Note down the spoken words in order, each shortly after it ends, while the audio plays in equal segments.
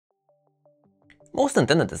Most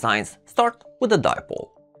antenna designs start with a dipole,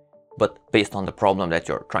 but based on the problem that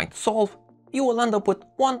you're trying to solve, you will end up with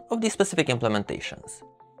one of these specific implementations.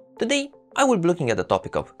 Today, I will be looking at the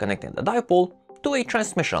topic of connecting the dipole to a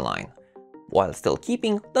transmission line, while still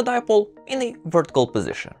keeping the dipole in a vertical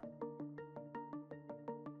position.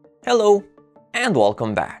 Hello, and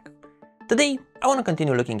welcome back. Today, I want to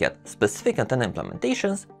continue looking at specific antenna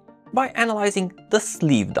implementations by analyzing the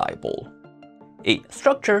sleeve dipole, a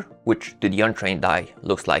structure which to the untrained eye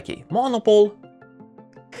looks like a monopole,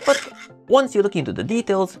 but once you look into the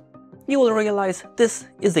details, you will realize this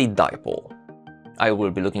is a dipole. I will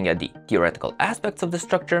be looking at the theoretical aspects of the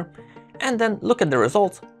structure and then look at the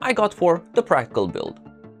results I got for the practical build.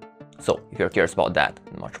 So if you're curious about that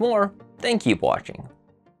and much more, then keep watching.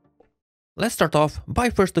 Let's start off by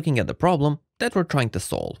first looking at the problem that we're trying to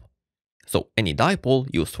solve. So any dipole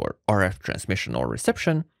used for RF transmission or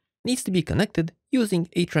reception needs to be connected using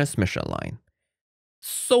a transmission line.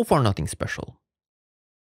 So far nothing special.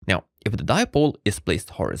 Now, if the dipole is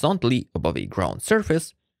placed horizontally above a ground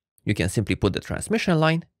surface, you can simply put the transmission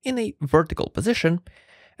line in a vertical position,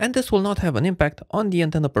 and this will not have an impact on the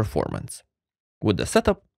antenna performance. With the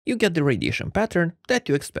setup, you get the radiation pattern that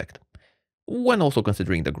you expect, when also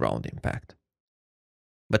considering the ground impact.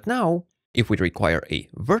 But now, if we require a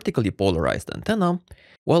vertically polarized antenna,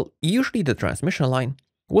 well, usually the transmission line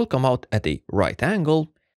will come out at a right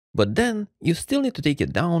angle, but then you still need to take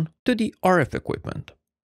it down to the RF equipment.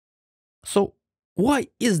 So why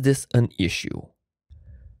is this an issue?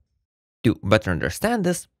 To better understand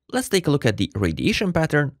this, let's take a look at the radiation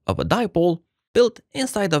pattern of a dipole built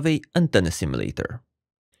inside of an antenna simulator.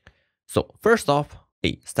 So first off,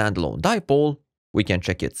 a standalone dipole, we can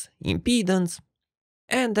check its impedance,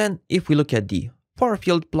 and then if we look at the far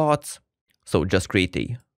field plots, so just create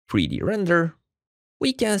a 3D render,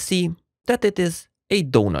 we can see that it is a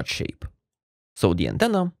donut shape. So the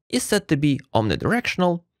antenna is said to be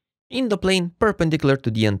omnidirectional in the plane perpendicular to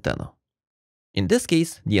the antenna. In this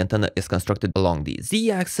case, the antenna is constructed along the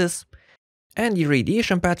z-axis, and the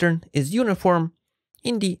radiation pattern is uniform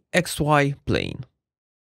in the xy plane.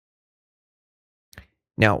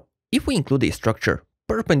 Now, if we include a structure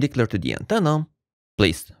perpendicular to the antenna,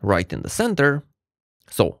 placed right in the center,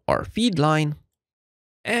 so our feed line,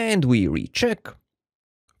 and we recheck,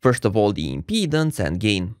 first of all the impedance and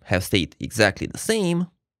gain have stayed exactly the same,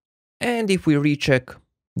 and if we recheck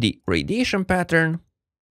the radiation pattern,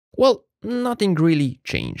 well, nothing really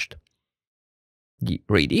changed. The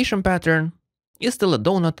radiation pattern is still a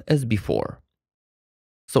donut as before.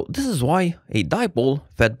 So this is why a dipole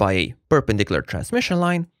fed by a perpendicular transmission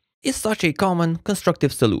line is such a common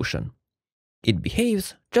constructive solution. It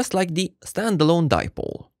behaves just like the standalone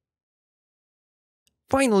dipole.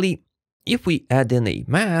 Finally, if we add in a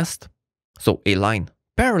mast, so a line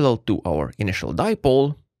parallel to our initial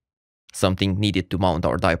dipole, something needed to mount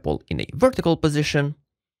our dipole in a vertical position,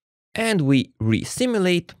 and we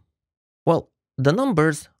resimulate, well, the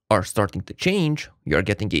numbers are starting to change. You're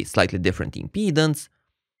getting a slightly different impedance,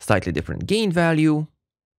 slightly different gain value,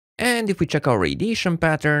 and if we check our radiation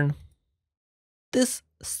pattern, this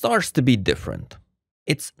starts to be different.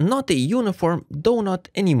 It's not a uniform donut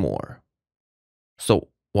anymore. So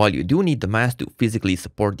while you do need the mast to physically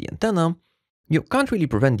support the antenna, you can't really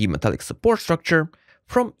prevent the metallic support structure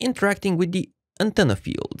from interacting with the antenna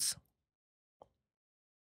fields.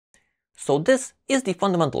 So this is the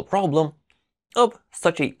fundamental problem of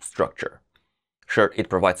such a structure. Sure, it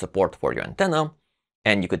provides support for your antenna,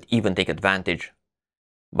 and you could even take advantage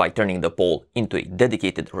by turning the pole into a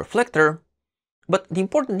dedicated reflector, but the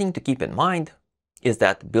important thing to keep in mind is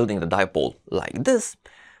that building the dipole like this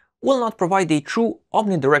will not provide a true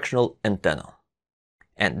omnidirectional antenna.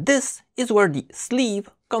 And this is where the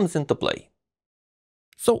sleeve comes into play.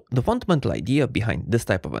 So the fundamental idea behind this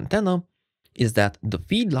type of antenna is that the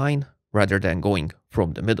feed line, rather than going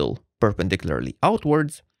from the middle perpendicularly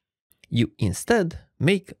outwards, you instead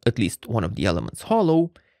make at least one of the elements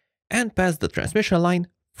hollow and pass the transmission line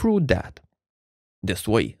through that. This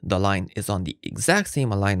way, the line is on the exact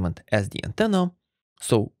same alignment as the antenna,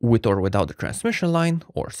 so with or without the transmission line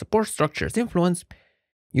or support structure's influence,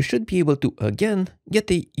 you should be able to again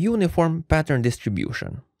get a uniform pattern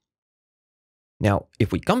distribution. Now,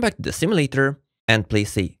 if we come back to the simulator and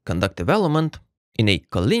place a conductive element in a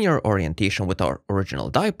collinear orientation with our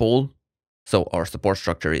original dipole, so our support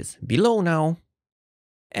structure is below now,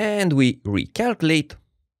 and we recalculate,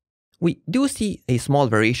 we do see a small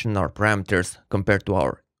variation in our parameters compared to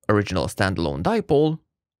our original standalone dipole,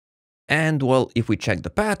 and well, if we check the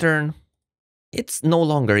pattern, it's no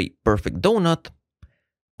longer a perfect donut,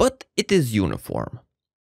 but it is uniform.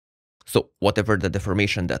 So whatever the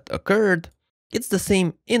deformation that occurred, it's the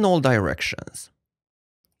same in all directions.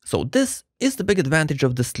 So this is the big advantage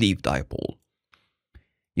of the sleeve dipole.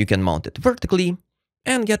 You can mount it vertically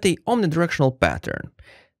and get a omnidirectional pattern,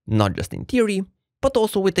 not just in theory, but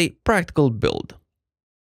also with a practical build.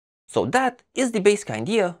 So that is the basic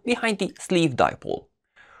idea behind the sleeve dipole.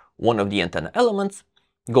 One of the antenna elements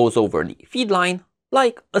goes over the feed line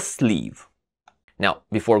like a sleeve. Now,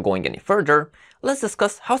 before going any further, let's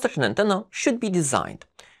discuss how such an antenna should be designed.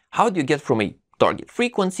 How do you get from a target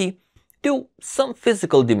frequency to some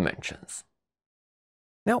physical dimensions?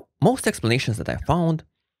 Now, most explanations that I found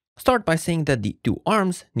start by saying that the two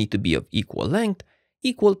arms need to be of equal length,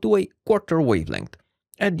 equal to a quarter wavelength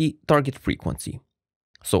at the target frequency.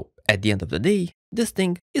 So, at the end of the day, this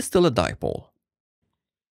thing is still a dipole.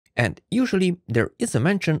 And usually there is a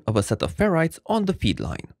mention of a set of ferrites on the feed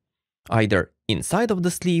line, either inside of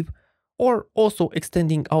the sleeve or also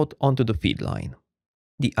extending out onto the feed line.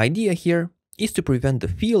 The idea here is to prevent the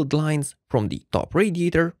field lines from the top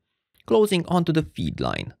radiator closing onto the feed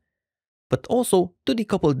line, but also to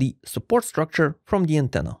decouple the support structure from the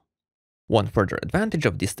antenna. One further advantage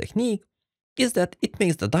of this technique is that it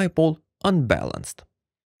makes the dipole unbalanced,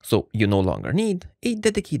 so you no longer need a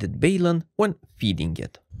dedicated balun when feeding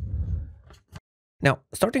it. Now,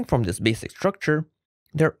 starting from this basic structure,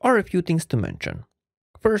 there are a few things to mention.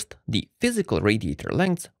 First, the physical radiator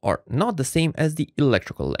lengths are not the same as the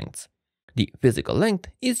electrical lengths. The physical length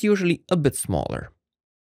is usually a bit smaller.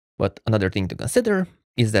 But another thing to consider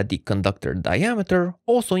is that the conductor diameter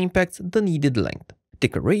also impacts the needed length.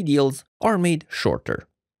 Thicker radials are made shorter.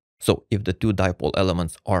 So if the two dipole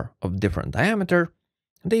elements are of different diameter,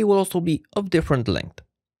 they will also be of different length.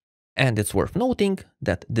 And it's worth noting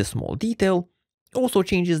that this small detail also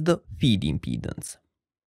changes the feed impedance.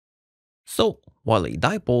 So, while a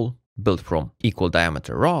dipole built from equal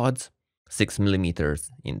diameter rods, 6 mm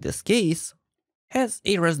in this case, has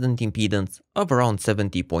a resonant impedance of around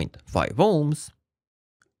 70.5 ohms,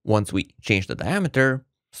 once we change the diameter,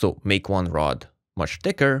 so make one rod much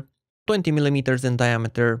thicker, 20 mm in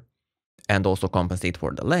diameter, and also compensate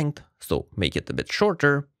for the length, so make it a bit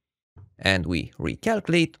shorter, and we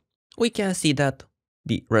recalculate, we can see that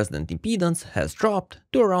the resonant impedance has dropped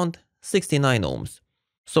to around 69 ohms,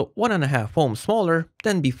 so 1.5 ohms smaller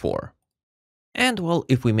than before. And well,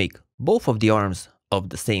 if we make both of the arms of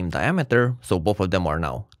the same diameter, so both of them are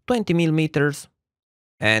now 20 mm,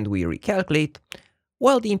 and we recalculate,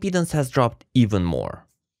 well, the impedance has dropped even more.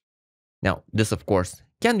 Now, this of course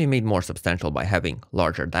can be made more substantial by having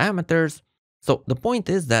larger diameters, so the point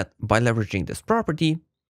is that by leveraging this property,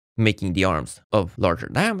 making the arms of larger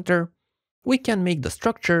diameter, we can make the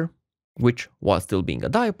structure, which while still being a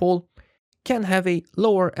dipole, can have a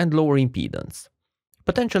lower and lower impedance,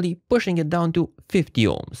 potentially pushing it down to 50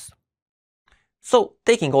 ohms. So,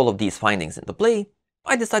 taking all of these findings into play,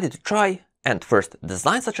 I decided to try and first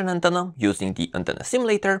design such an antenna using the antenna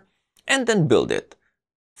simulator, and then build it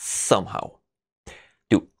somehow.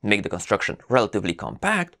 To make the construction relatively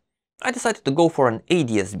compact, I decided to go for an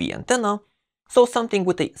ADS-B antenna, so something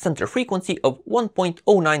with a center frequency of 1.09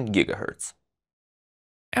 GHz.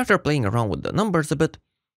 After playing around with the numbers a bit,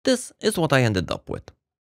 this is what I ended up with.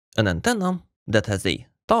 An antenna that has a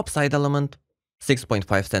top side element,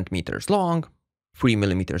 6.5 centimeters long, 3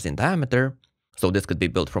 millimeters in diameter, so this could be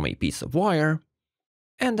built from a piece of wire,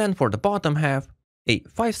 and then for the bottom half, a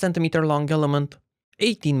 5 centimeter long element,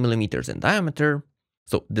 18 millimeters in diameter,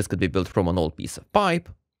 so this could be built from an old piece of pipe,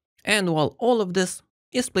 and while all of this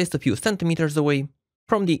is placed a few centimeters away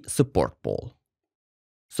from the support pole.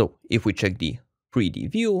 So if we check the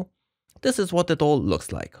 3D view, this is what it all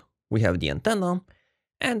looks like. We have the antenna,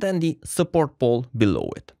 and then the support pole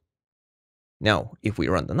below it. Now, if we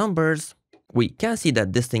run the numbers, we can see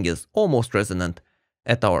that this thing is almost resonant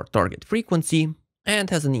at our target frequency, and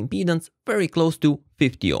has an impedance very close to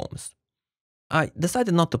 50 ohms. I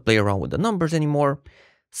decided not to play around with the numbers anymore,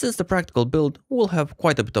 since the practical build will have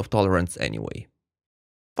quite a bit of tolerance anyway.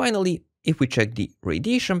 Finally, if we check the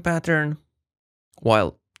radiation pattern,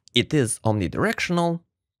 while it is omnidirectional,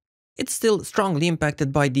 it's still strongly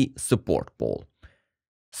impacted by the support pole.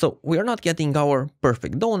 So we are not getting our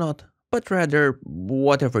perfect donut, but rather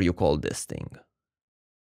whatever you call this thing.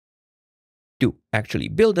 To actually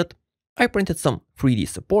build it, I printed some 3D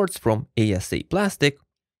supports from ASA plastic.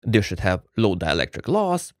 This should have low dielectric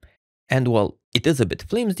loss, and well, it is a bit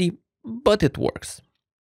flimsy, but it works.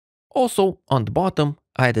 Also, on the bottom,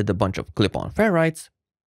 I added a bunch of clip-on ferrites.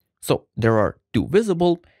 So there are 2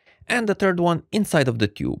 visible, and the third one inside of the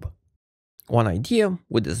tube. One idea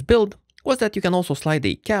with this build was that you can also slide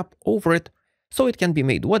a cap over it, so it can be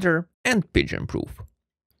made weather and pigeon-proof.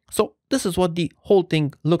 So this is what the whole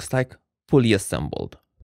thing looks like fully assembled.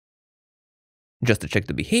 Just to check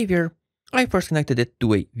the behavior, I first connected it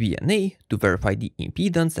to a VNA to verify the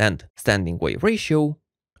impedance and standing wave ratio.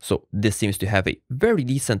 So this seems to have a very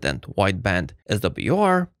decent and wide band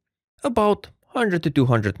SWR, about 100 to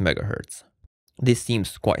 200 MHz. This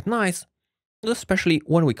seems quite nice, especially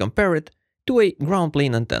when we compare it to a ground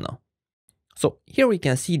plane antenna. So here we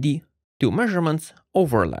can see the two measurements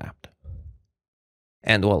overlapped.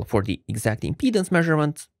 And well, for the exact impedance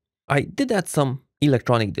measurements, I did add some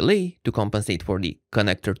electronic delay to compensate for the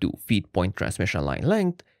connector to feed point transmission line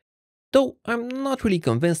length, though I'm not really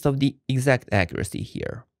convinced of the exact accuracy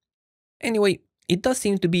here. Anyway, it does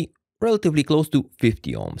seem to be relatively close to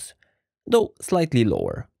 50 ohms, though slightly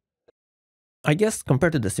lower. I guess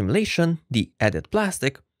compared to the simulation, the added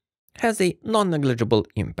plastic has a non-negligible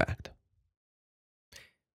impact.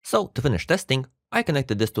 So to finish testing, I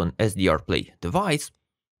connected this to an SDR Play device,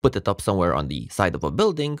 put it up somewhere on the side of a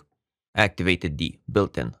building, activated the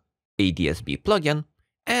built-in ADSB plugin,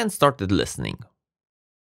 and started listening.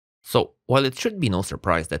 So while it should be no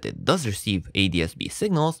surprise that it does receive ADSB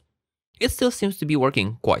signals, it still seems to be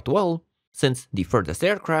working quite well, since the furthest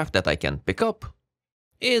aircraft that I can pick up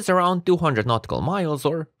is around 200 nautical miles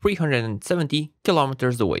or 370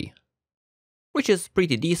 kilometers away, which is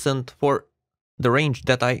pretty decent for the range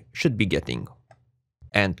that I should be getting.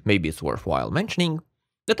 And maybe it's worthwhile mentioning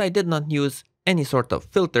that I did not use any sort of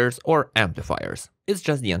filters or amplifiers. It's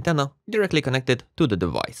just the antenna directly connected to the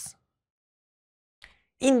device.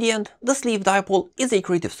 In the end, the sleeve dipole is a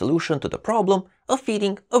creative solution to the problem of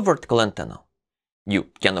feeding a vertical antenna.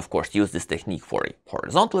 You can of course use this technique for a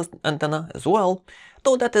horizontal antenna as well,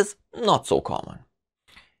 though that is not so common.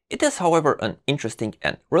 It is, however, an interesting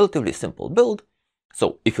and relatively simple build,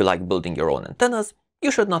 so if you like building your own antennas,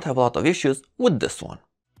 you should not have a lot of issues with this one.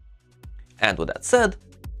 And with that said,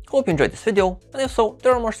 hope you enjoyed this video, and if so,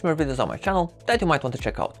 there are more similar videos on my channel that you might want to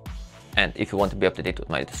check out. And if you want to be up to date with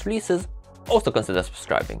my latest releases, also consider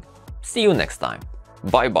subscribing. See you next time.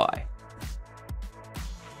 Bye bye.